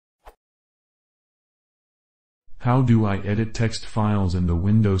How do I edit text files in the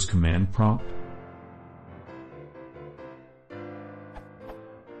Windows command prompt?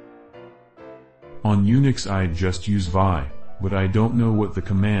 On Unix I just use vi, but I don't know what the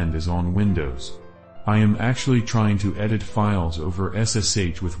command is on Windows. I am actually trying to edit files over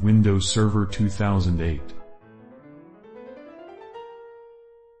SSH with Windows Server 2008.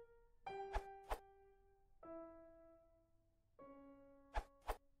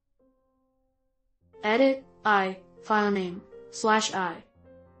 Edit, file name, /I.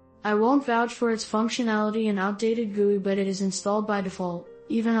 I won't vouch for its functionality and outdated GUI, but it is installed by default,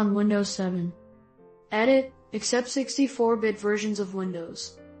 even on Windows 7. Edit, accept 64-bit versions of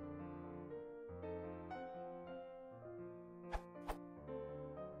Windows.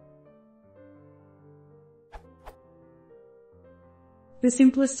 The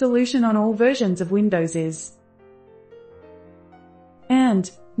simplest solution on all versions of Windows is and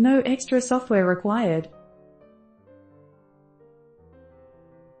no extra software required.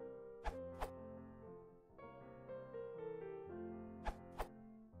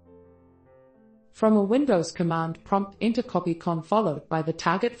 From a Windows command prompt, enter copycon followed by the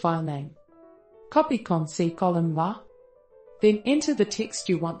target file name. Copycon C:\var. Then enter the text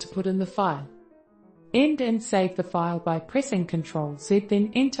you want to put in the file. End and save the file by pressing Ctrl+Z,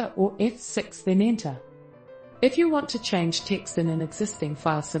 then enter, or F6 then enter. If you want to change text in an existing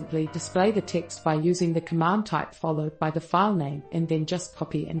file, simply display the text by using the command type followed by the file name, and then just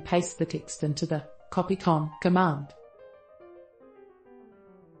copy and paste the text into the copycon command.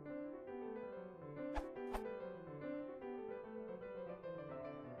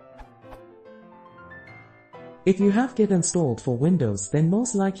 If you have Git installed for Windows, then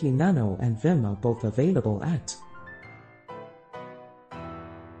most likely Nano and Vim are both available at.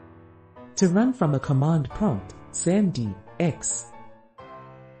 To run from a command prompt, cmd x.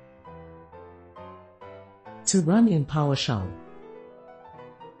 To run in PowerShell.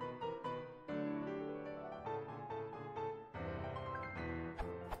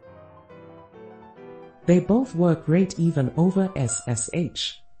 They both work great even over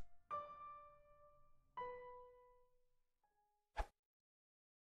SSH.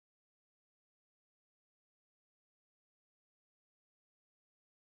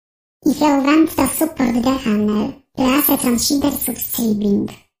 If you want the support the channel, press consider subscribing.